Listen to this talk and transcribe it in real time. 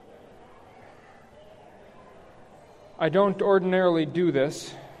I don't ordinarily do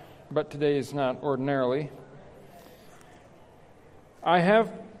this, but today is not ordinarily. I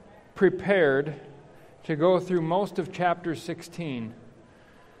have prepared to go through most of chapter 16.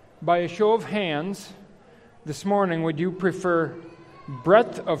 By a show of hands, this morning, would you prefer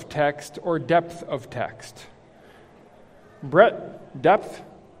breadth of text or depth of text? Breadth, depth.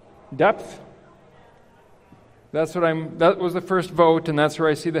 That was the first vote, and that's where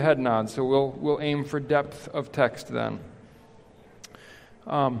I see the head nod. So we'll aim for depth of text then.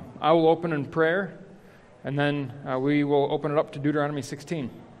 I will open in prayer, and then we will open it up to Deuteronomy 16.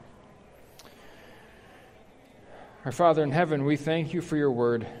 Our Father in heaven, we thank you for your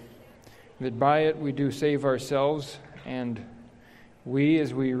word, that by it we do save ourselves, and we,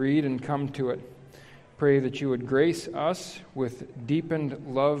 as we read and come to it, pray that you would grace us with deepened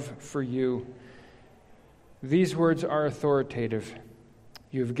love for you. These words are authoritative.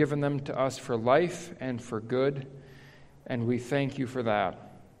 You have given them to us for life and for good, and we thank you for that.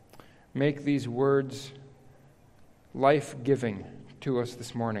 Make these words life-giving to us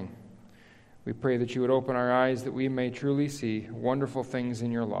this morning. We pray that you would open our eyes that we may truly see wonderful things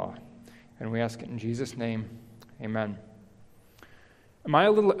in your law. And we ask it in Jesus' name. Amen. Am I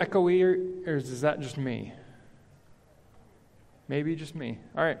a little echoey, or is that just me? Maybe just me.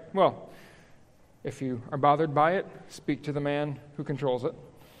 All right, well, if you are bothered by it, speak to the man who controls it,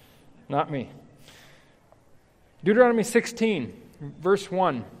 not me. Deuteronomy 16, verse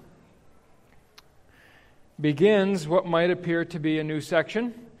 1, begins what might appear to be a new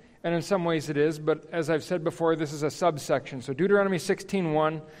section, and in some ways it is, but as I've said before, this is a subsection. So Deuteronomy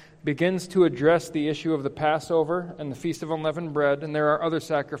 16:1 begins to address the issue of the Passover and the Feast of Unleavened Bread, and there are other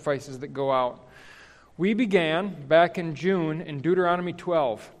sacrifices that go out. We began back in June in Deuteronomy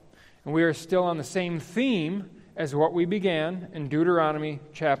 12, and we are still on the same theme as what we began in Deuteronomy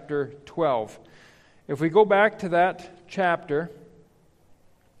chapter 12. If we go back to that chapter,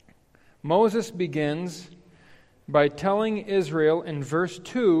 Moses begins by telling Israel in verse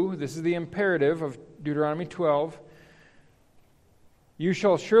 2, this is the imperative of Deuteronomy 12, "You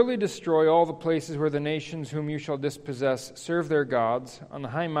shall surely destroy all the places where the nations whom you shall dispossess serve their gods, on the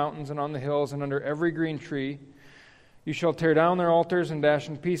high mountains and on the hills and under every green tree. You shall tear down their altars and dash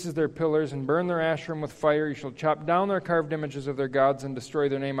in pieces their pillars and burn their Asherim with fire. You shall chop down their carved images of their gods and destroy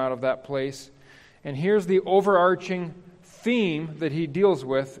their name out of that place." And here's the overarching theme that he deals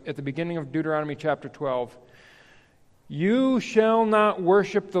with at the beginning of Deuteronomy chapter 12. You shall not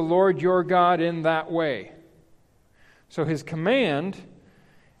worship the Lord your God in that way. So his command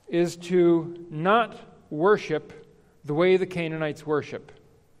is to not worship the way the Canaanites worship.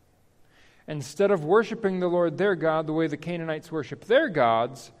 Instead of worshiping the Lord their God the way the Canaanites worship their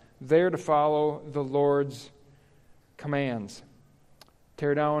gods, they're to follow the Lord's commands.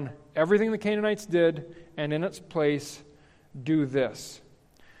 Tear down everything the Canaanites did, and in its place, do this.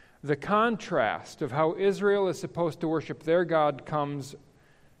 The contrast of how Israel is supposed to worship their God comes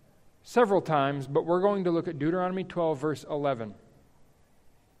several times, but we're going to look at Deuteronomy 12, verse 11.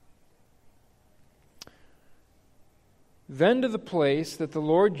 "Then to the place that the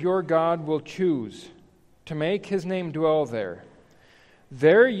Lord your God will choose to make his name dwell there,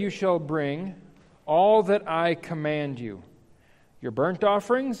 there you shall bring all that I command you, your burnt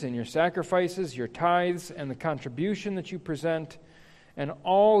offerings and your sacrifices, your tithes and the contribution that you present, and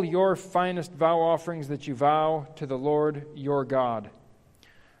all your finest vow offerings that you vow to the Lord your God."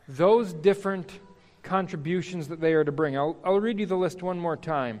 Those different contributions that they are to bring. I'll read you the list one more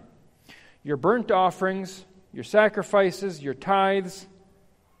time. Your burnt offerings, your sacrifices, your tithes,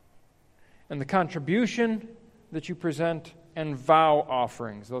 and the contribution that you present, and vow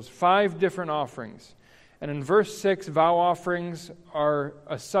offerings. Those 5 different offerings. And in verse 6, vow offerings are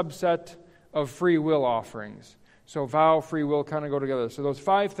a subset of free will offerings. So vow, free will kind of go together. So those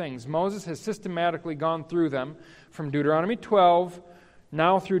 5 things, Moses has systematically gone through them from Deuteronomy 12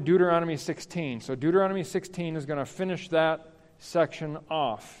 now through Deuteronomy 16. So Deuteronomy 16 is going to finish that section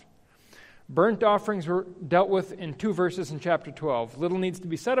off. Burnt offerings were dealt with in 2 verses in chapter 12. Little needs to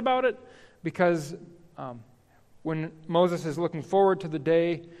be said about it because when Moses is looking forward to the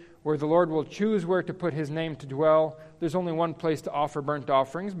day where the Lord will choose where to put his name to dwell, there's only one place to offer burnt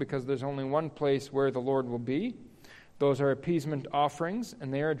offerings because there's only one place where the Lord will be. Those are appeasement offerings,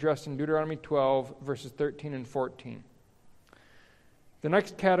 and they are addressed in Deuteronomy 12, verses 13 and 14. The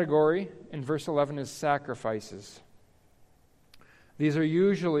next category in verse 11 is sacrifices. These are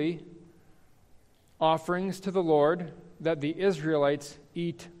usually offerings to the Lord that the Israelites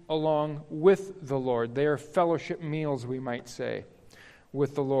eat along with the Lord. They are fellowship meals, we might say,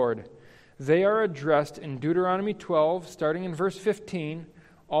 with the Lord. They are addressed in Deuteronomy 12, starting in verse 15,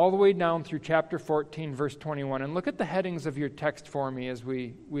 all the way down through chapter 14, verse 21. And look at the headings of your text for me as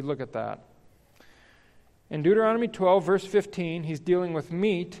we look at that. In Deuteronomy 12, verse 15, he's dealing with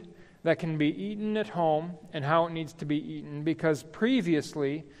meat that can be eaten at home and how it needs to be eaten, because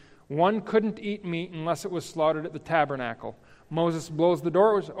previously one couldn't eat meat unless it was slaughtered at the tabernacle. Moses blows the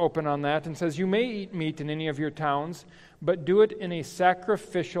doors open on that and says, you may eat meat in any of your towns, but do it in a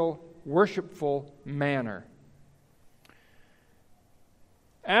sacrificial, worshipful manner.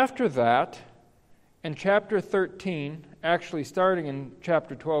 After that, in chapter 13, actually starting in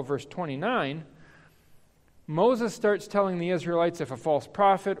chapter 12, verse 29, Moses starts telling the Israelites if a false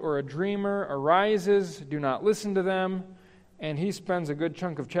prophet or a dreamer arises, do not listen to them, and he spends a good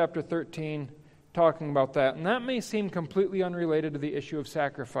chunk of chapter 13 talking about that. And that may seem completely unrelated to the issue of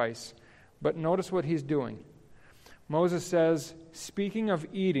sacrifice, but notice what he's doing. Moses says, speaking of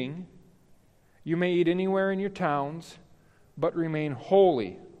eating, you may eat anywhere in your towns, but remain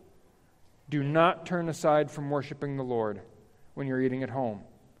holy. Do not turn aside from worshiping the Lord when you're eating at home.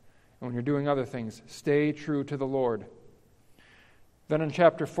 And when you're doing other things, stay true to the Lord. Then in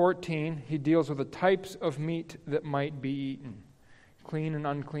chapter 14, he deals with the types of meat that might be eaten. Clean and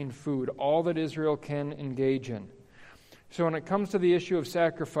unclean food, all that Israel can engage in. So when it comes to the issue of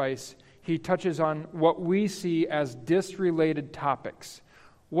sacrifice, he touches on what we see as disrelated topics.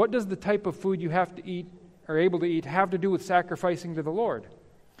 What does the type of food you have to eat are able to eat have to do with sacrificing to the Lord?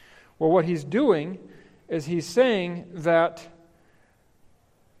 Well, what he's doing is he's saying that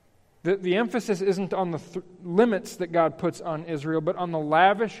the emphasis isn't on the limits that God puts on Israel, but on the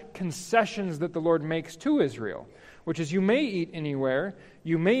lavish concessions that the Lord makes to Israel, which is you may eat anywhere,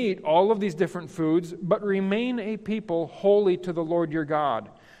 you may eat all of these different foods, but remain a people holy to the Lord your God.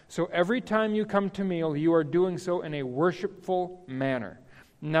 So every time you come to meal, you are doing so in a worshipful manner.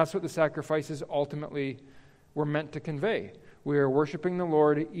 And that's what the sacrifices ultimately were meant to convey. We are worshiping the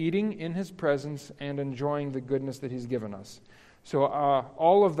Lord, eating in His presence, and enjoying the goodness that He's given us. So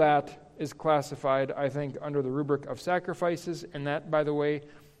all of that is classified, I think, under the rubric of sacrifices, and that, by the way,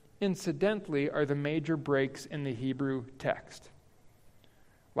 incidentally, are the major breaks in the Hebrew text.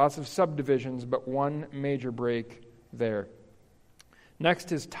 Lots of subdivisions, but one major break there.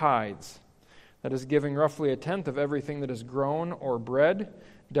 Next is tithes. That is giving roughly a tenth of everything that is grown or bred,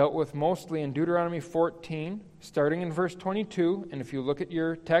 dealt with mostly in Deuteronomy 14, starting in verse 22. And if you look at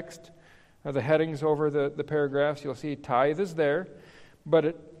your text, the headings over the paragraphs, you'll see tithe is there.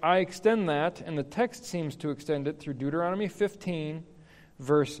 But I extend that, and the text seems to extend it through Deuteronomy 15,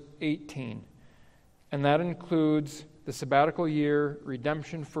 verse 18. And that includes the sabbatical year,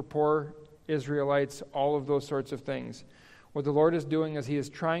 redemption for poor Israelites, all of those sorts of things. What the Lord is doing is He is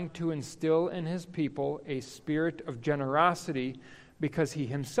trying to instill in His people a spirit of generosity because He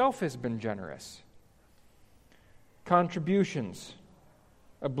Himself has been generous. Contributions,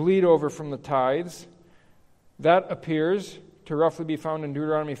 a bleed over from the tithes, that appears to roughly be found in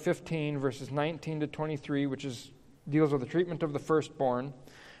Deuteronomy 15, verses 19 to 23, which deals with the treatment of the firstborn.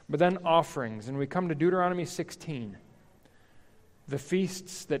 But then offerings, and we come to Deuteronomy 16, the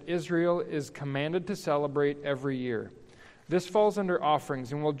feasts that Israel is commanded to celebrate every year. This falls under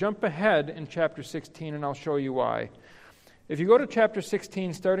offerings, and we'll jump ahead in chapter 16, and I'll show you why. If you go to chapter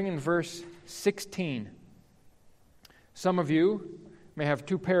 16, starting in verse 16, some of you may have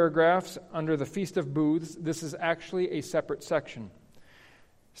two paragraphs under the Feast of Booths. This is actually a separate section.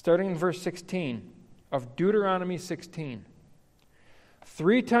 Starting in verse 16 of Deuteronomy 16.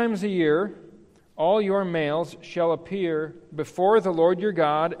 3 times a year, all your males shall appear before the Lord your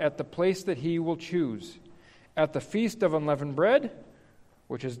God at the place that He will choose. At the Feast of Unleavened Bread,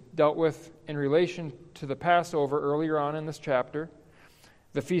 which is dealt with in relation to the Passover earlier on in this chapter,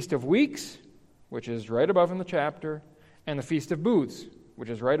 the Feast of Weeks, which is right above in the chapter, and the Feast of Booths, which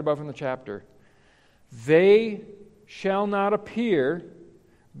is right above in the chapter. They shall not appear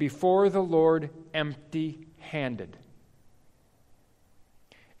before the Lord empty-handed.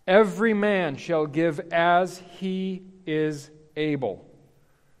 Every man shall give as he is able.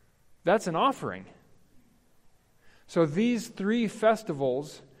 That's an offering. So these 3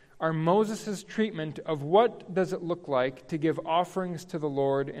 festivals are Moses' treatment of what does it look like to give offerings to the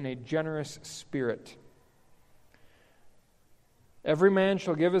Lord in a generous spirit. Every man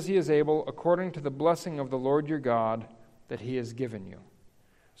shall give as he is able, according to the blessing of the Lord your God that He has given you.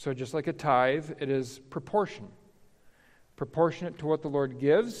 So just like a tithe, it is proportionate to what the Lord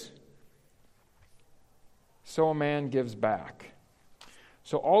gives, so a man gives back.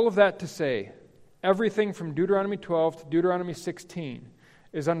 So all of that to say, everything from Deuteronomy 12 to Deuteronomy 16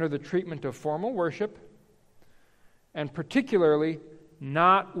 is under the treatment of formal worship, and particularly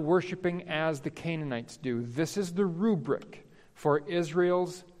not worshiping as the Canaanites do. This is the rubric for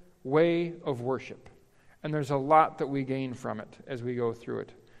Israel's way of worship. And there's a lot that we gain from it as we go through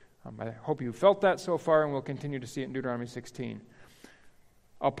it. I hope you felt that so far, and we'll continue to see it in Deuteronomy 16.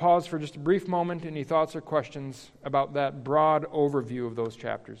 I'll pause for just a brief moment. Any thoughts or questions about that broad overview of those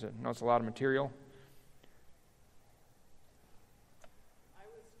chapters? I know it's a lot of material. I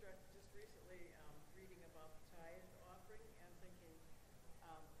was struck just recently reading about the tithe offering and thinking,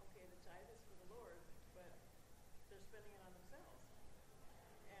 okay, the tithe is for the Lord, but they're spending it on themselves.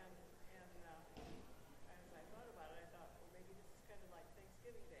 And as I thought about it, I thought, well, maybe this is kind of like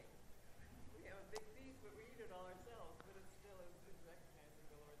Thanksgiving Day. We have a big feast, but we eat it all ourselves, but it still is recognizing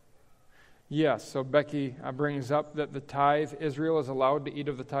the Lord's work. Yes, so Becky brings up that the tithe, Israel is allowed to eat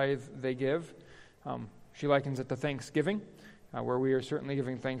of the tithe they give. She likens it to Thanksgiving, where we are certainly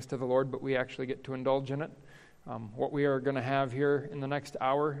giving thanks to the Lord, but we actually get to indulge in it. What we are going to have here in the next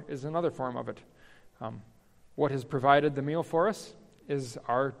hour is another form of it. What has provided the meal for us is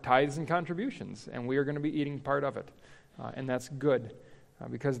our tithes and contributions, and we are going to be eating part of it. And that's good,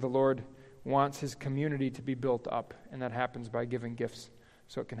 because the Lord wants His community to be built up, and that happens by giving gifts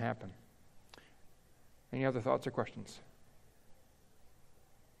so it can happen. Any other thoughts or questions?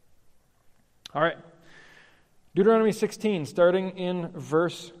 All right. Deuteronomy 16, starting in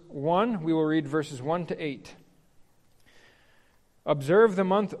verse 1, we will read verses 1 to 8. Observe the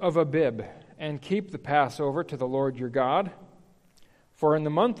month of Abib, and keep the Passover to the Lord your God. For in the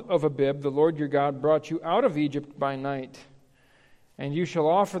month of Abib the Lord your God brought you out of Egypt by night. And you shall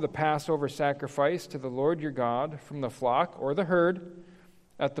offer the Passover sacrifice to the Lord your God from the flock or the herd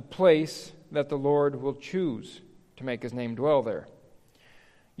at the place that the Lord will choose to make His name dwell there.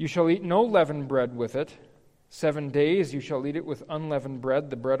 You shall eat no leavened bread with it. 7 days you shall eat it with unleavened bread,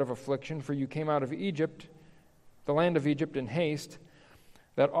 the bread of affliction, for you came out of Egypt, the land of Egypt, in haste,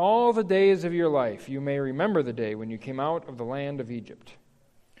 that all the days of your life you may remember the day when you came out of the land of Egypt.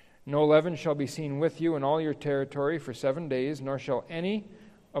 No leaven shall be seen with you in all your territory for 7 days, nor shall any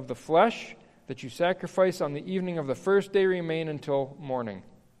of the flesh that you sacrifice on the evening of the first day remain until morning.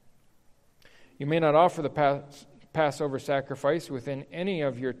 You may not offer the Passover sacrifice within any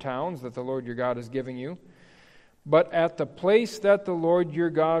of your towns that the Lord your God is giving you, but at the place that the Lord your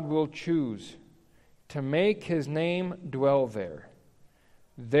God will choose to make His name dwell there.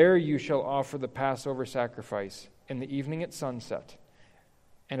 There you shall offer the Passover sacrifice in the evening at sunset,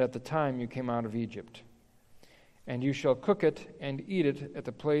 and at the time you came out of Egypt. And you shall cook it and eat it at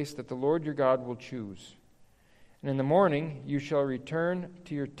the place that the Lord your God will choose. And in the morning you shall return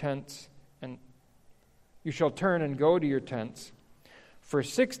to your tents, and you shall turn and go to your tents. For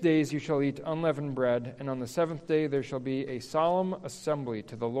 6 days you shall eat unleavened bread, and on the 7th day there shall be a solemn assembly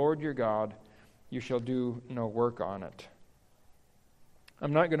to the Lord your God. You shall do no work on it.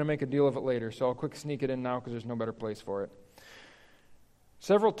 I'm not going to make a deal of it later, so I'll quick sneak it in now because there's no better place for it.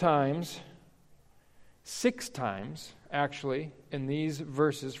 Several times, 6 times actually, in these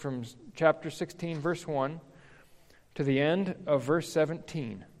verses from chapter 16, verse 1, to the end of verse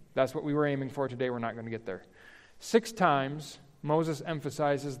 17. That's what we were aiming for today. We're not going to get there. 6 times, Moses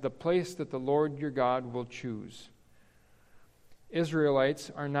emphasizes the place that the Lord your God will choose.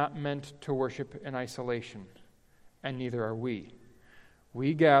 Israelites are not meant to worship in isolation, and neither are we.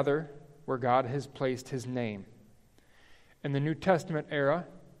 We gather where God has placed His name. In the New Testament era,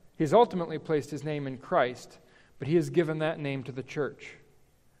 He has ultimately placed His name in Christ, but He has given that name to the church.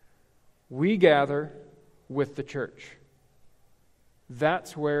 We gather with the church.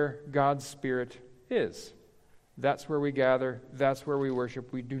 That's where God's Spirit is. That's where we gather. That's where we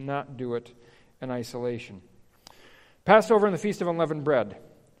worship. We do not do it in isolation. Passover and the Feast of Unleavened Bread.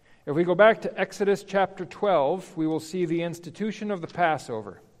 If we go back to Exodus chapter 12, we will see the institution of the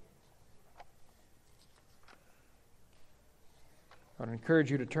Passover. I would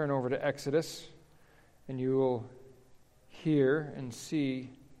encourage you to turn over to Exodus, and you will hear and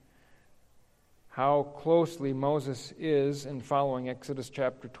see how closely Moses is in following Exodus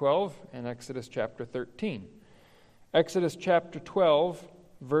chapter 12 and Exodus chapter 13. Exodus chapter 12,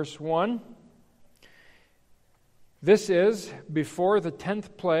 verse 1. This is before the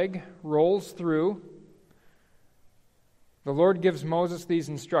 10th plague rolls through. The Lord gives Moses these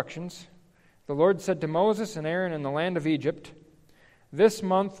instructions. The Lord said to Moses and Aaron in the land of Egypt, "This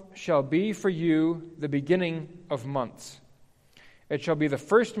month shall be for you the beginning of months. It shall be the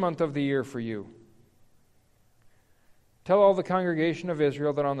first month of the year for you. Tell all the congregation of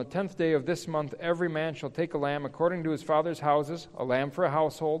Israel that on the 10th day of this month every man shall take a lamb according to his father's houses, a lamb for a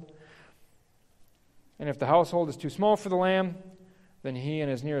household. And if the household is too small for the lamb, then he and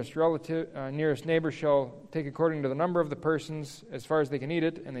his nearest neighbor shall take according to the number of the persons as far as they can eat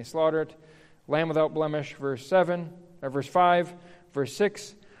it, and they slaughter it. Lamb without blemish, verse 7. verse 5, verse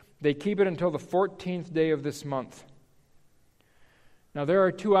 6, they keep it until the 14th day of this month. Now, there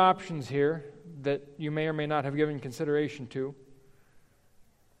are two options here that you may or may not have given consideration to.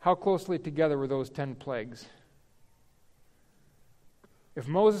 How closely together were those 10 plagues? If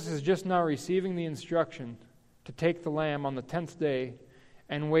Moses is just now receiving the instruction to take the lamb on the 10th day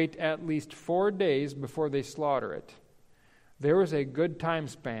and wait at least 4 days before they slaughter it, there was a good time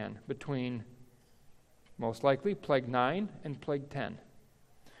span between, most likely, plague 9 and plague 10.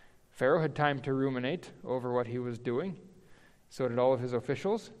 Pharaoh had time to ruminate over what he was doing. So did all of his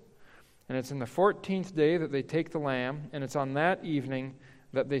officials. And it's in the 14th day that they take the lamb, and it's on that evening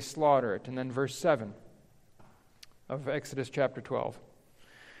that they slaughter it. And then verse 7 of Exodus chapter 12.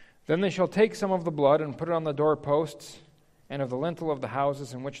 Then they shall take some of the blood and put it on the doorposts and of the lintel of the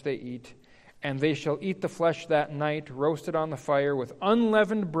houses in which they eat, and they shall eat the flesh that night, roasted on the fire, with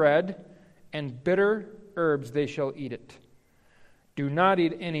unleavened bread and bitter herbs they shall eat it. Do not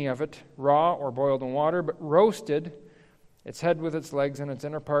eat any of it, raw or boiled in water, but roasted, its head with its legs and its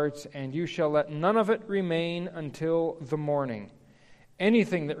inner parts, and you shall let none of it remain until the morning.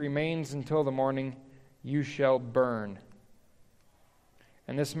 Anything that remains until the morning you shall burn.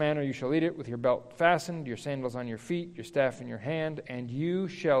 In this manner you shall eat it with your belt fastened, your sandals on your feet, your staff in your hand, and you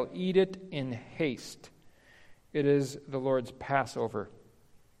shall eat it in haste. It is the Lord's Passover.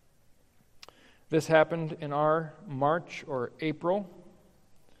 This happened in our March or April.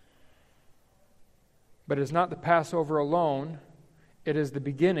 But it is not the Passover alone. It is the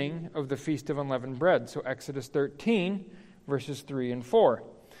beginning of the Feast of Unleavened Bread. So Exodus 13, verses 3 and 4.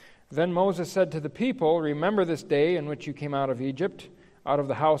 Then Moses said to the people, remember this day in which you came out of Egypt, out of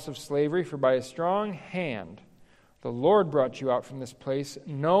the house of slavery, for by a strong hand the Lord brought you out from this place.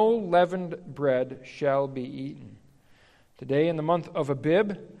 No leavened bread shall be eaten. Today in the month of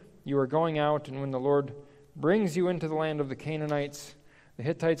Abib you are going out, and when the Lord brings you into the land of the Canaanites, the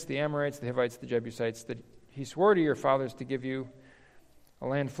Hittites, the Amorites, the Hivites, the Jebusites, that he swore to your fathers to give you, a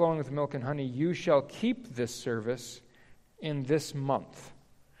land flowing with milk and honey, you shall keep this service in this month.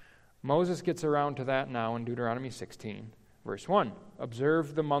 Moses gets around to that now in Deuteronomy 16, verse 1.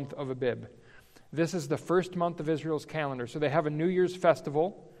 Observe the month of Abib. This is the first month of Israel's calendar. So they have a New Year's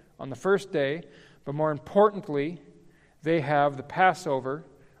festival on the first day, but more importantly, they have the Passover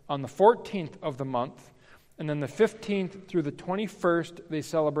on the 14th of the month. And then the 15th through the 21st, they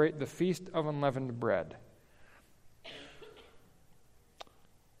celebrate the Feast of Unleavened Bread.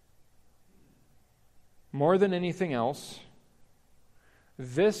 More than anything else,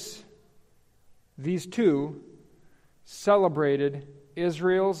 these two celebrated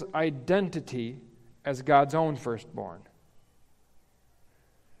Israel's identity as God's own firstborn.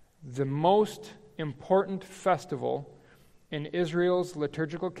 The most important festival in Israel's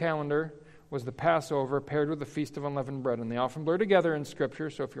liturgical calendar was the Passover paired with the Feast of Unleavened Bread. And they often blur together in Scripture,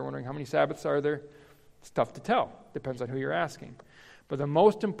 so if you're wondering how many Sabbaths are there, it's tough to tell. Depends on who you're asking. But the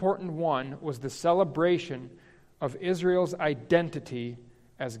most important one was the celebration of Israel's identity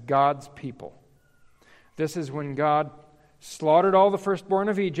as God's people. This is when God slaughtered all the firstborn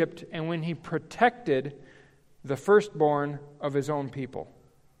of Egypt and when he protected the firstborn of his own people.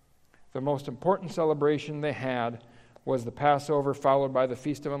 The most important celebration they had was the Passover, followed by the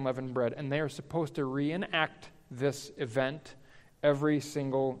Feast of Unleavened Bread. And they are supposed to reenact this event every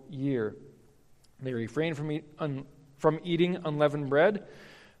single year. They refrain from eating unleavened bread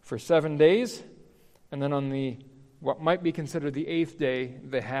for 7 days, and then on what might be considered the 8th day,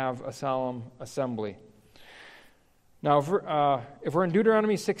 they have a solemn assembly. Now, if we're in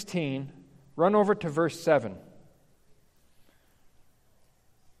Deuteronomy 16, run over to verse 7.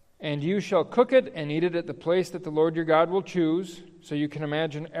 And you shall cook it and eat it at the place that the Lord your God will choose. So you can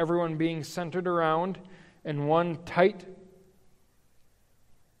imagine everyone being centered around in one tight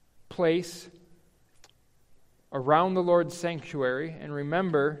place around the Lord's sanctuary. And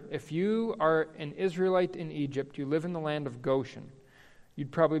remember, if you are an Israelite in Egypt, you live in the land of Goshen,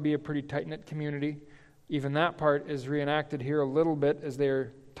 you'd probably be a pretty tight-knit community. Even that part is reenacted here a little bit as they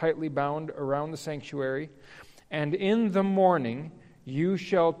are tightly bound around the sanctuary. And in the morning you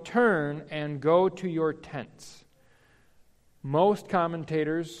shall turn and go to your tents. Most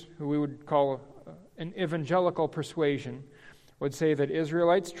commentators, who we would call an evangelical persuasion, would say that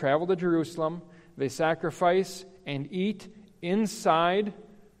Israelites travel to Jerusalem, they sacrifice and eat inside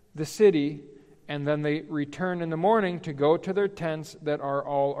the city, and then they return in the morning to go to their tents that are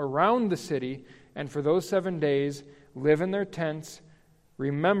all around the city, and for those 7 days live in their tents,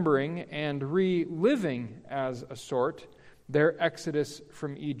 remembering and reliving as a sort their exodus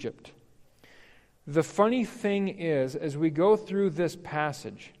from Egypt. The funny thing is, as we go through this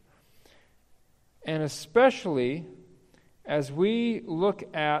passage, and especially as we look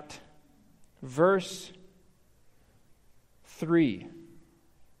at verse 3,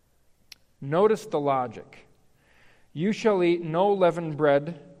 notice the logic. You shall eat no leavened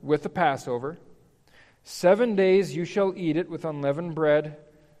bread with the Passover. 7 days you shall eat it with unleavened bread,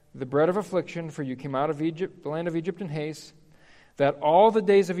 the bread of affliction, for you came out of Egypt, the land of Egypt in haste, that all the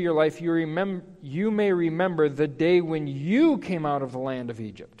days of your life you may remember the day when you came out of the land of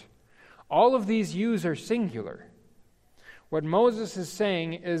Egypt. All of these yous are singular. What Moses is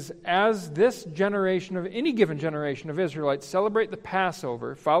saying is, as this generation of any given generation of Israelites celebrate the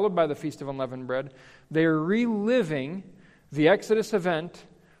Passover, followed by the Feast of Unleavened Bread, they are reliving the Exodus event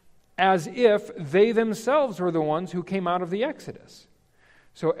as if they themselves were the ones who came out of the Exodus.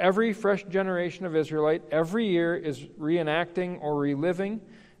 So every fresh generation of Israelite every year is reenacting or reliving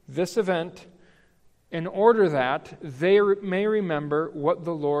this event in order that they may remember what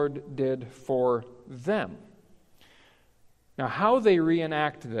the Lord did for them. Now, how they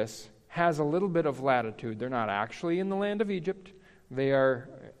reenact this has a little bit of latitude. They're not actually in the land of Egypt. They are,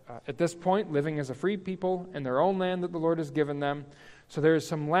 at this point, living as a free people in their own land that the Lord has given them. So there is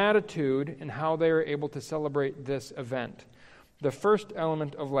some latitude in how they are able to celebrate this event. The first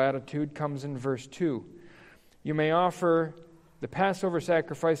element of latitude comes in verse 2. You may offer the Passover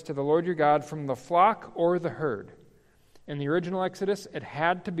sacrifice to the Lord your God from the flock or the herd. In the original Exodus, it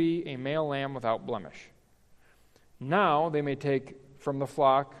had to be a male lamb without blemish. Now they may take from the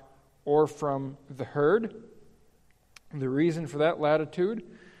flock or from the herd. The reason for that latitude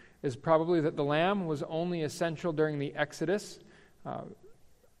is probably that the lamb was only essential during the Exodus.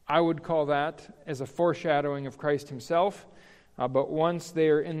 I would call that as a foreshadowing of Christ himself. But once they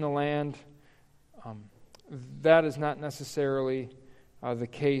are in the land, that is not necessarily the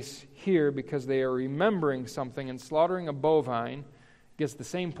case here, because they are remembering something, and slaughtering a bovine gets the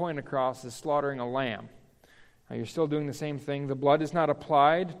same point across as slaughtering a lamb. You're still doing the same thing. The blood is not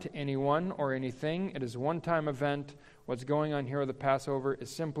applied to anyone or anything. It is a one-time event. What's going on here with the Passover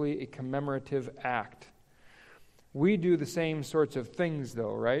is simply a commemorative act. We do the same sorts of things,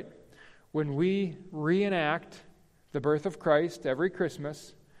 though, right? When we reenact the birth of Christ every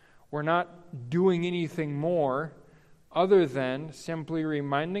Christmas, we're not doing anything more other than simply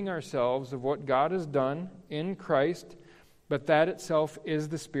reminding ourselves of what God has done in Christ, but that itself is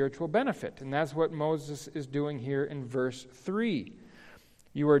the spiritual benefit. And that's what Moses is doing here in verse 3.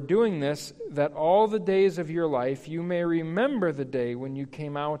 You are doing this that all the days of your life you may remember the day when you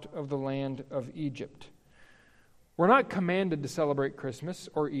came out of the land of Egypt. We're not commanded to celebrate Christmas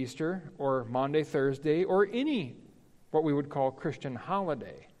or Easter or Maundy, Thursday, or any what we would call Christian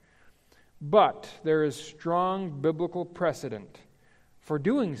holiday. But there is strong biblical precedent for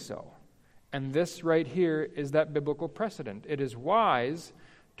doing so. And this right here is that biblical precedent. It is wise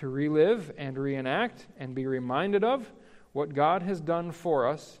to relive and reenact and be reminded of what God has done for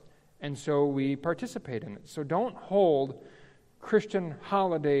us, and so we participate in it. So don't hold Christian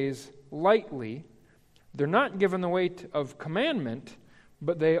holidays lightly. They're not given the weight of commandment,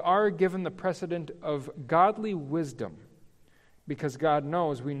 but they are given the precedent of godly wisdom, because God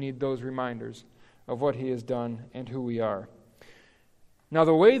knows we need those reminders of what He has done and who we are. Now,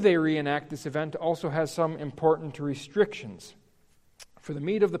 the way they reenact this event also has some important restrictions. For the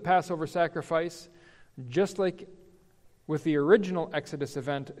meat of the Passover sacrifice, just like with the original Exodus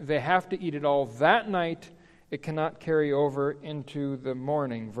event, they have to eat it all that night. It cannot carry over into the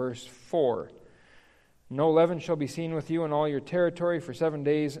morning. Verse 4. No leaven shall be seen with you in all your territory for 7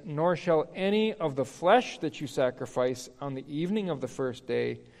 days, nor shall any of the flesh that you sacrifice on the evening of the first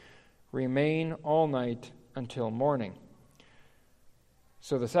day remain all night until morning.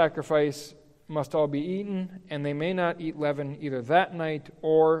 So the sacrifice must all be eaten, and they may not eat leaven either that night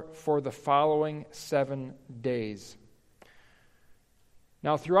or for the following 7 days.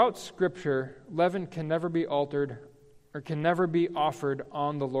 Now, throughout Scripture, leaven can never be altered or can never be offered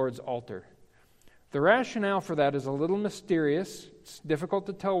on the Lord's altar. The rationale for that is a little mysterious. It's difficult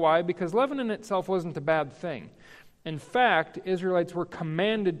to tell why, because leaven in itself wasn't a bad thing. In fact, Israelites were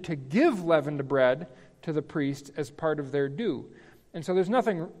commanded to give leavened bread to the priests as part of their due. And so there's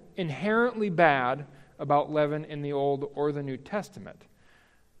nothing inherently bad about leaven in the Old or the New Testament.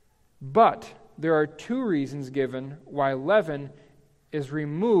 But there are 2 reasons given why leaven is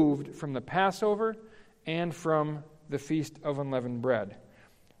removed from the Passover and from the Feast of Unleavened Bread.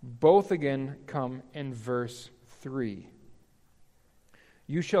 Both again come in verse 3.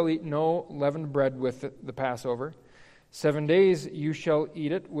 You shall eat no leavened bread with the Passover. 7 days you shall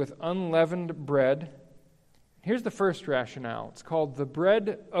eat it with unleavened bread. Here's the first rationale. It's called the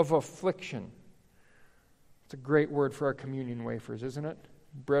bread of affliction. It's a great word for our communion wafers, isn't it?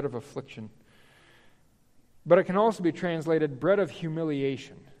 Bread of affliction. But it can also be translated bread of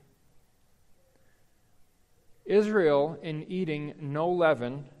humiliation. Israel, in eating no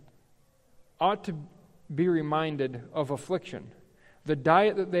leaven, ought to be reminded of affliction. The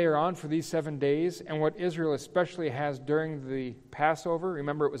diet that they are on for these 7 days, and what Israel especially has during the Passover,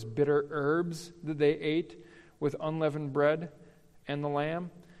 remember it was bitter herbs that they ate with unleavened bread and the lamb.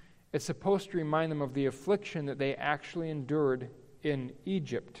 It's supposed to remind them of the affliction that they actually endured in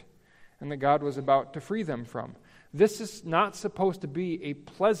Egypt and that God was about to free them from. This is not supposed to be a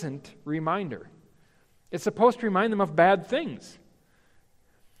pleasant reminder. It's supposed to remind them of bad things.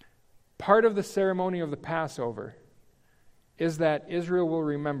 Part of the ceremony of the Passover is that Israel will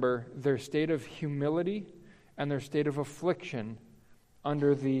remember their state of humility and their state of affliction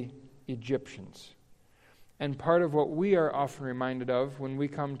under the Egyptians. And part of what we are often reminded of when we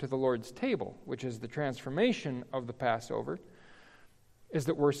come to the Lord's table, which is the transformation of the Passover, is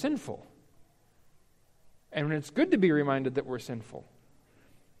that we're sinful. And it's good to be reminded that we're sinful.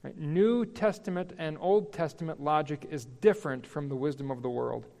 Right? New Testament and Old Testament logic is different from the wisdom of the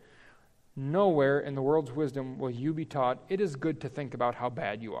world. Nowhere in the world's wisdom will you be taught it is good to think about how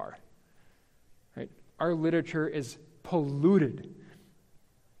bad you are. Right? Our literature is polluted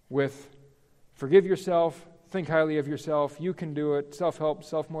with forgive yourself, think highly of yourself, you can do it, self-help,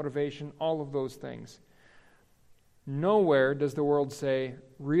 self-motivation, all of those things. Nowhere does the world say,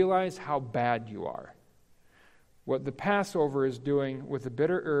 realize how bad you are. What the Passover is doing with the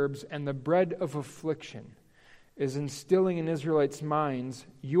bitter herbs and the bread of affliction is instilling in Israelites' minds,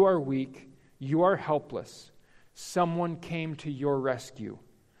 you are weak, you are helpless. Someone came to your rescue.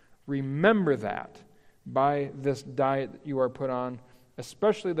 Remember that by this diet that you are put on,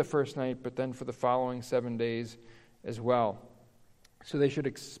 especially the first night, but then for the following 7 days as well. So they should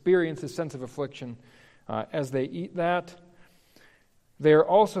experience a sense of affliction as they eat that. They are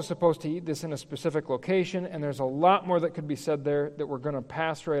also supposed to eat this in a specific location, and there's a lot more that could be said there that we're going to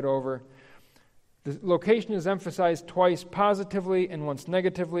pass right over. The location is emphasized twice positively and once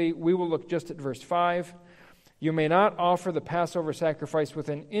negatively. We will look just at verse 5. You may not offer the Passover sacrifice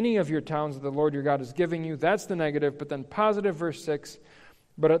within any of your towns that the Lord your God is giving you. That's the negative. But then positive, verse 6.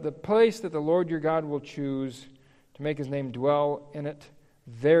 But at the place that the Lord your God will choose to make his name dwell in it,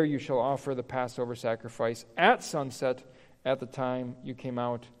 there you shall offer the Passover sacrifice at sunset at the time you came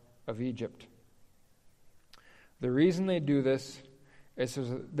out of Egypt. The reason they do this is so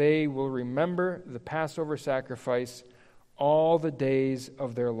that they will remember the Passover sacrifice all the days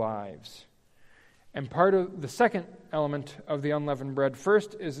of their lives. And part of the second element of the unleavened bread,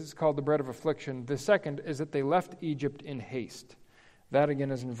 first is it's called the bread of affliction. The second is that they left Egypt in haste. That again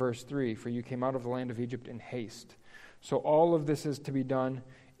is in verse 3, for you came out of the land of Egypt in haste. So all of this is to be done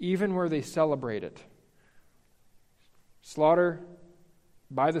even where they celebrate it. Slaughter,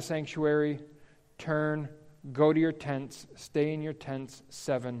 by the sanctuary, turn, go to your tents, stay in your tents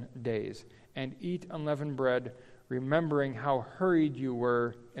 7 days, and eat unleavened bread, remembering how hurried you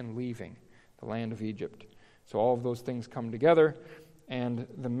were in leaving the land of Egypt. So all of those things come together, and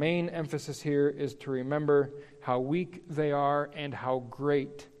the main emphasis here is to remember how weak they are and how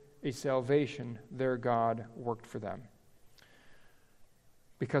great a salvation their God worked for them.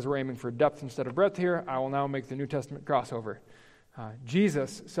 Because we're aiming for depth instead of breadth here, I will now make the New Testament crossover.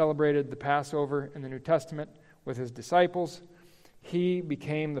 Jesus celebrated the Passover in the New Testament with his disciples. He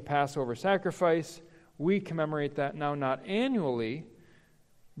became the Passover sacrifice. We commemorate that now not annually,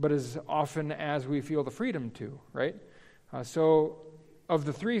 but as often as we feel the freedom to, right? So of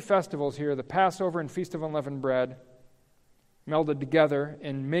the three festivals here, the Passover and Feast of Unleavened Bread, melded together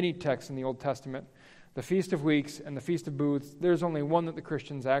in many texts in the Old Testament, the Feast of Weeks and the Feast of Booths, there's only one that the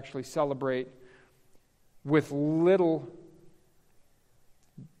Christians actually celebrate with little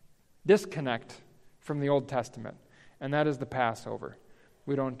disconnect from the Old Testament, and that is the Passover.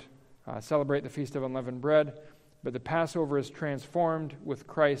 We don't celebrate the Feast of Unleavened Bread, but the Passover is transformed with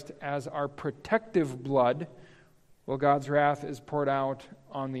Christ as our protective blood, while God's wrath is poured out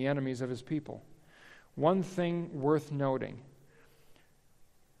on the enemies of his people. One thing worth noting,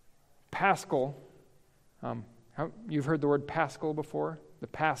 Paschal, you've heard the word Paschal before, the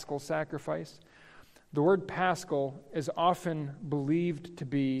Paschal sacrifice. The word Paschal is often believed to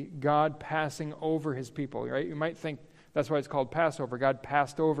be God passing over his people, right? You might think that's why it's called Passover. God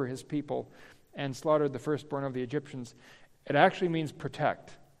passed over his people and slaughtered the firstborn of the Egyptians. It actually means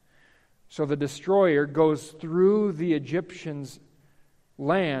protect. So the destroyer goes through the Egyptians'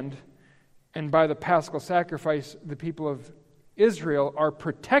 land, and by the Paschal sacrifice, the people of Israel are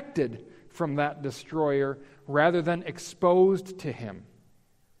protected from that destroyer rather than exposed to him.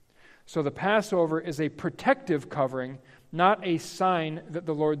 So the Passover is a protective covering not a sign that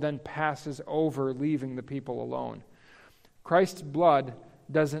the Lord then passes over, leaving the people alone. Christ's blood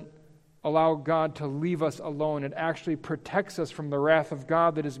doesn't allow God to leave us alone. It actually protects us from the wrath of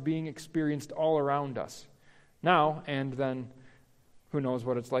God that is being experienced all around us now, and then who knows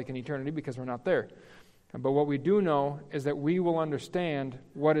what it's like in eternity because we're not there. But what we do know is that we will understand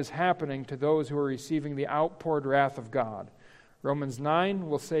what is happening to those who are receiving the outpoured wrath of God. Romans 9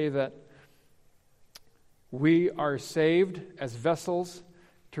 will say that we are saved as vessels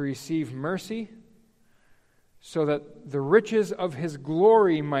to receive mercy, so that the riches of his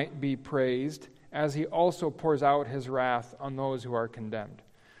glory might be praised, as he also pours out his wrath on those who are condemned.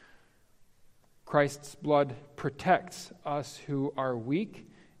 Christ's blood protects us who are weak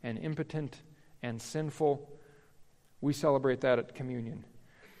and impotent and sinful. We celebrate that at communion.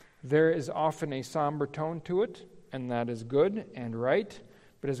 There is often a somber tone to it, and that is good and right,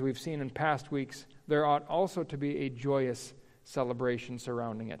 but as we've seen in past weeks, there ought also to be a joyous celebration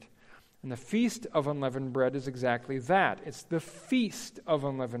surrounding it. And the Feast of Unleavened Bread is exactly that. It's the Feast of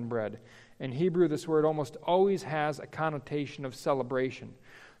Unleavened Bread. In Hebrew, this word almost always has a connotation of celebration.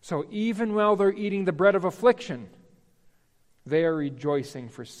 So even while they're eating the bread of affliction, they are rejoicing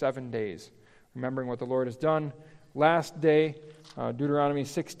for 7 days, remembering what the Lord has done. Last day, Deuteronomy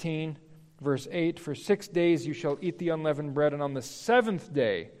 16, verse 8, "For 6 days you shall eat the unleavened bread, and on the 7th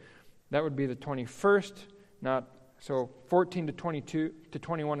day," that would be the 21st, so 14 to 22 to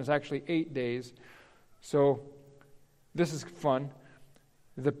 21 is actually 8 days. So this is fun.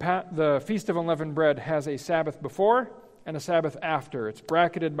 The Feast of Unleavened Bread has a Sabbath before and a Sabbath after. It's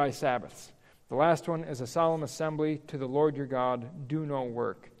bracketed by Sabbaths. The last one is a solemn assembly to the Lord your God, do no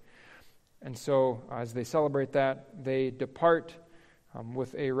work. And so as they celebrate that, they depart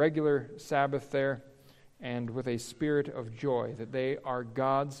with a regular Sabbath there and with a spirit of joy that they are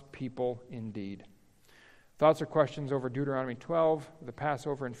God's people indeed. Thoughts or questions over Deuteronomy 12, the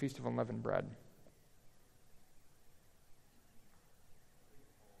Passover and Feast of Unleavened Bread?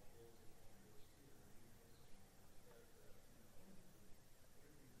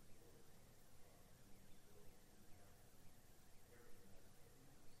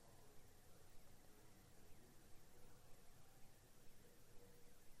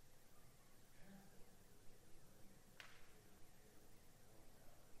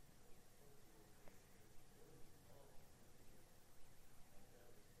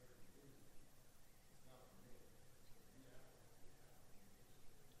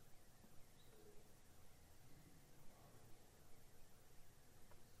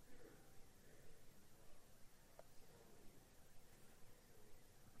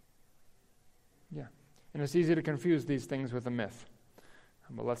 Yeah, and it's easy to confuse these things with a myth,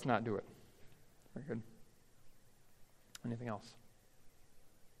 but let's not do it. Very good. Anything else?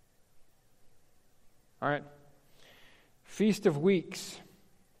 All right. Feast of Weeks.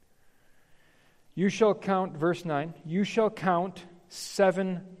 You shall count, verse 9, you shall count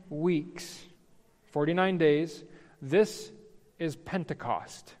 7 weeks, 49 days. This is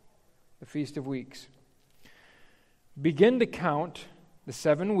Pentecost, the Feast of Weeks. Begin to count the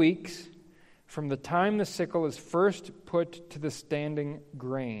 7 weeks from the time the sickle is first put to the standing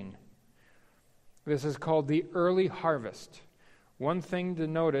grain. This is called the early harvest. One thing to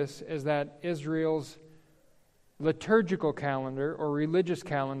notice is that Israel's liturgical calendar or religious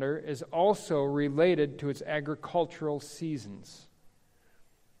calendar is also related to its agricultural seasons.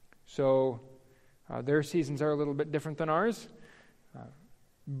 So their seasons are a little bit different than ours,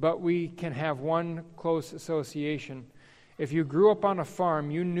 but we can have one close association. If you grew up on a farm,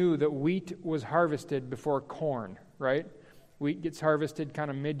 you knew that wheat was harvested before corn, right? Wheat gets harvested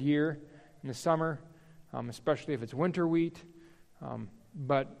kind of mid-year in the summer, especially if it's winter wheat.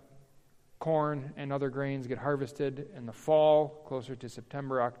 But corn and other grains get harvested in the fall, closer to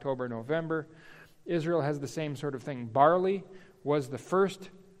September, October, November. Israel has the same sort of thing. Barley was the first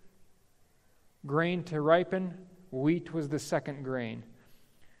grain to ripen. Wheat was the second grain.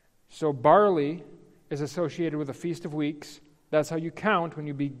 So barley is associated with the Feast of Weeks. That's how you count when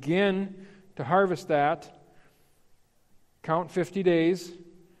you begin to harvest that. Count 50 days.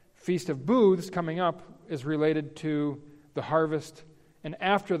 Feast of Booths coming up is related to the harvest and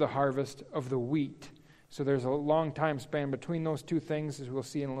after the harvest of the wheat. So there's a long time span between those two things, as we'll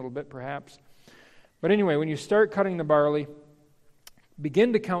see in a little bit perhaps. But anyway, when you start cutting the barley,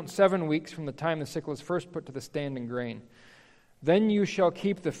 begin to count 7 weeks from the time the sickle is first put to the standing grain. Then you shall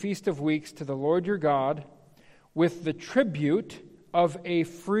keep the Feast of Weeks to the Lord your God with the tribute of a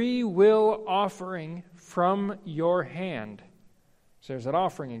free will offering from your hand. So there's that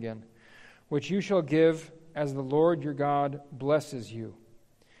offering again, which you shall give as the Lord your God blesses you.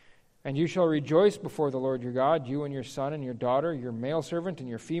 And you shall rejoice before the Lord your God, you and your son and your daughter, your male servant and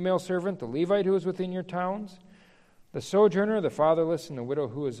your female servant, the Levite who is within your towns, the sojourner, the fatherless, and the widow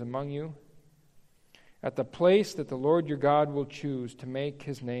who is among you, at the place that the Lord your God will choose to make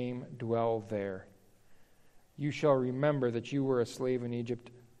his name dwell there. You shall remember that you were a slave in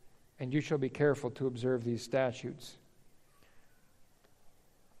Egypt, and you shall be careful to observe these statutes.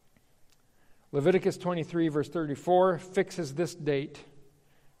 Leviticus 23, verse 34, fixes this date.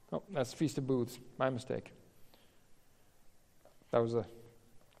 Oh, that's Feast of Booths. My mistake. That was the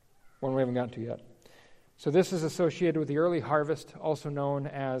one we haven't gotten to yet. So this is associated with the early harvest, also known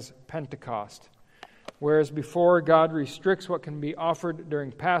as Pentecost. Whereas before God restricts what can be offered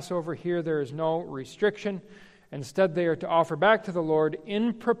during Passover, here there is no restriction. Instead, they are to offer back to the Lord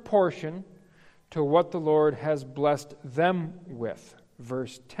in proportion to what the Lord has blessed them with.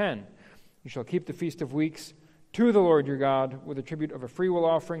 Verse 10, you shall keep the Feast of Weeks to the Lord your God with a tribute of a freewill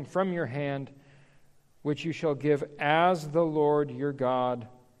offering from your hand, which you shall give as the Lord your God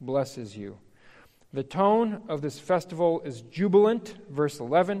blesses you. The tone of this festival is jubilant, verse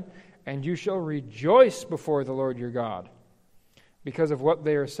 11, and you shall rejoice before the Lord your God because of what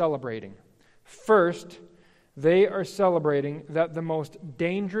they are celebrating. First, they are celebrating that the most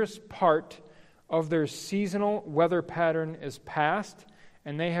dangerous part of their seasonal weather pattern is past,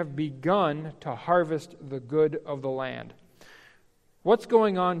 and they have begun to harvest the good of the land. What's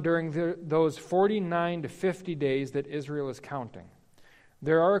going on during those 49 to 50 days that Israel is counting?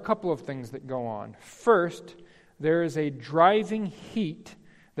 There are a couple of things that go on. First, there is a driving heat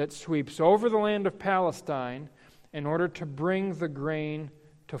that sweeps over the land of Palestine in order to bring the grain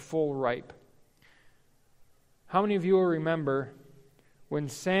to full ripe. How many of you will remember when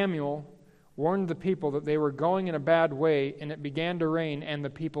Samuel warned the people that they were going in a bad way and it began to rain and the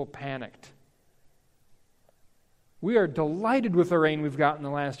people panicked? We are delighted with the rain we've got in the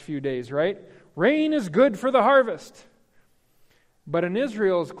last few days, right? Rain is good for the harvest. But in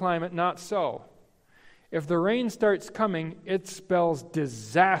Israel's climate, not so. If the rain starts coming, it spells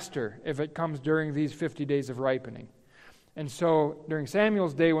disaster if it comes during these 50 days of ripening. And so during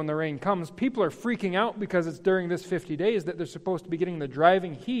Samuel's day when the rain comes, people are freaking out because it's during this 50 days that they're supposed to be getting the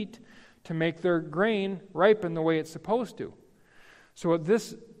driving heat to make their grain ripen the way it's supposed to. So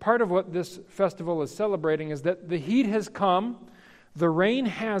this part of what this festival is celebrating is that the heat has come, the rain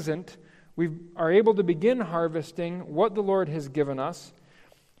hasn't, we are able to begin harvesting what the Lord has given us.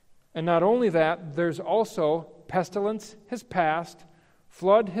 And not only that, there's also pestilence has passed,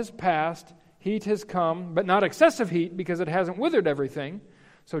 flood has passed, heat has come, but not excessive heat because it hasn't withered everything.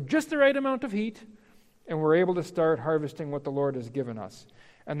 So just the right amount of heat, and we're able to start harvesting what the Lord has given us.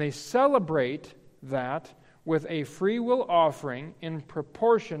 And they celebrate that with a free will offering in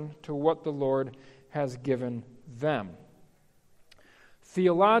proportion to what the Lord has given them.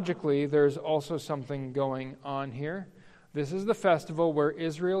 Theologically, there's also something going on here. This is the festival where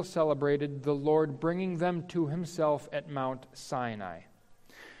Israel celebrated the Lord bringing them to himself at Mount Sinai.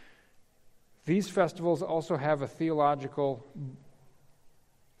 These festivals also have a theological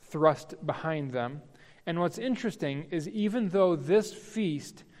thrust behind them. And what's interesting is even though this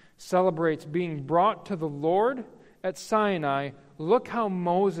feast celebrates being brought to the Lord at Sinai, look how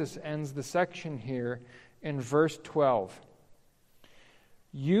Moses ends the section here in verse 12.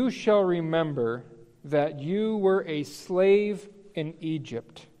 You shall remember that you were a slave in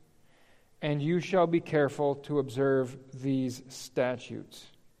Egypt, and you shall be careful to observe these statutes.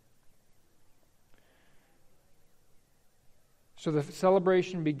 So the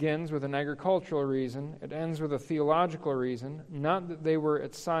celebration begins with an agricultural reason. It ends with a theological reason. Not that they were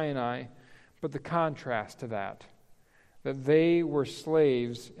at Sinai, but the contrast to that they were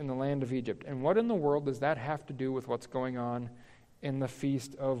slaves in the land of Egypt. And what in the world does that have to do with what's going on in the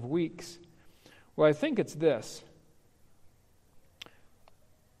Feast of Weeks? Well, I think it's this.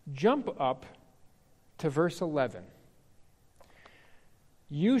 Jump up to verse 11.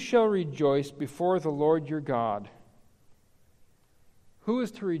 You shall rejoice before the Lord your God. Who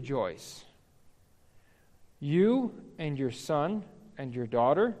is to rejoice? You and your son and your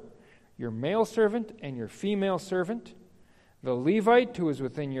daughter, your male servant and your female servant, the Levite who is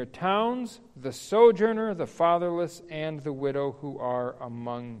within your towns, the sojourner, the fatherless, and the widow who are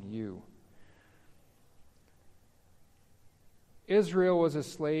among you. Israel was a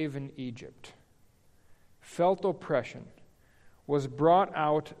slave in Egypt, felt oppression, was brought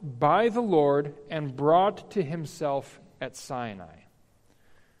out by the Lord and brought to himself at Sinai.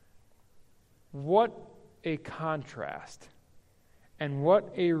 What a contrast, and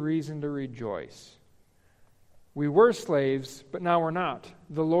what a reason to rejoice. We were slaves, but now we're not.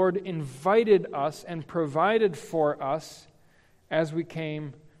 The Lord invited us and provided for us as we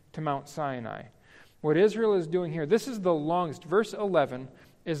came to Mount Sinai. What Israel is doing here, this is the longest, verse 11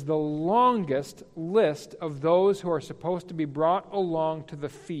 is the longest list of those who are supposed to be brought along to the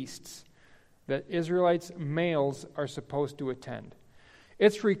feasts that Israelites, males, are supposed to attend.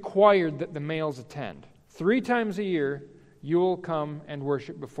 It's required that the males attend. 3 times a year, you will come and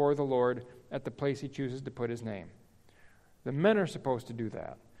worship before the Lord at the place He chooses to put His name. The men are supposed to do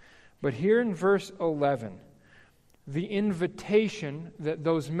that. But here in verse 11, the invitation that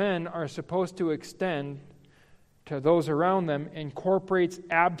those men are supposed to extend to those around them incorporates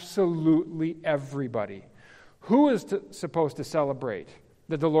absolutely everybody. Who is supposed to celebrate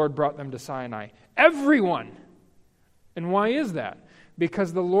that the Lord brought them to Sinai? Everyone! And why is that?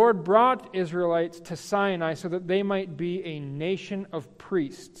 Because the Lord brought Israelites to Sinai so that they might be a nation of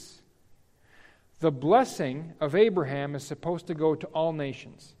priests. The blessing of Abraham is supposed to go to all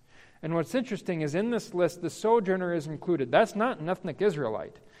nations. And what's interesting is in this list, the sojourner is included. That's not an ethnic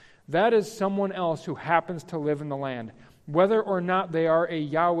Israelite. That is someone else who happens to live in the land. Whether or not they are a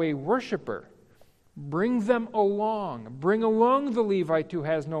Yahweh worshiper, bring them along. Bring along the Levite who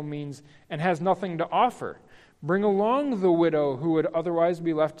has no means and has nothing to offer. Bring along the widow who would otherwise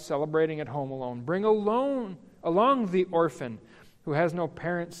be left celebrating at home alone. Bring along the orphan who has no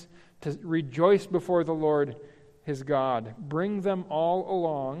parents to rejoice before the Lord his God. Bring them all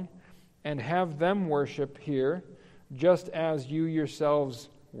along and have them worship here just as you yourselves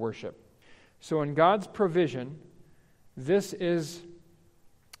worship. So in God's provision, this is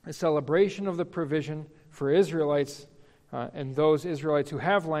a celebration of the provision for Israelites and those Israelites who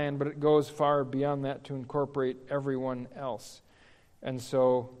have land, but it goes far beyond that to incorporate everyone else. And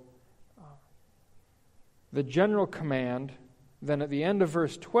so the general command, then at the end of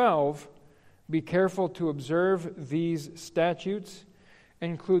verse 12, be careful to observe these statutes,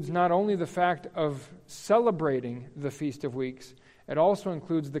 includes not only the fact of celebrating the Feast of Weeks, it also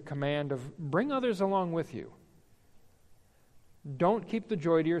includes the command of bring others along with you. Don't keep the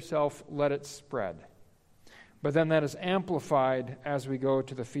joy to yourself, let it spread. But then that is amplified as we go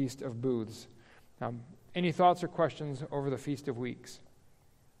to the Feast of Booths. Any thoughts or questions over the Feast of Weeks?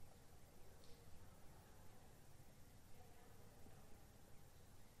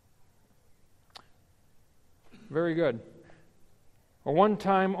 Very good. A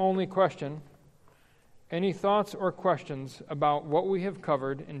one-time only question. Any thoughts or questions about what we have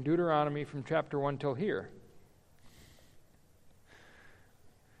covered in Deuteronomy from chapter 1 till here?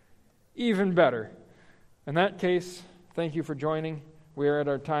 Even better. In that case, thank you for joining. We are at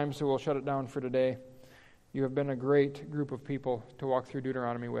our time, so we'll shut it down for today. You have been a great group of people to walk through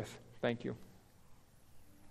Deuteronomy with. Thank you.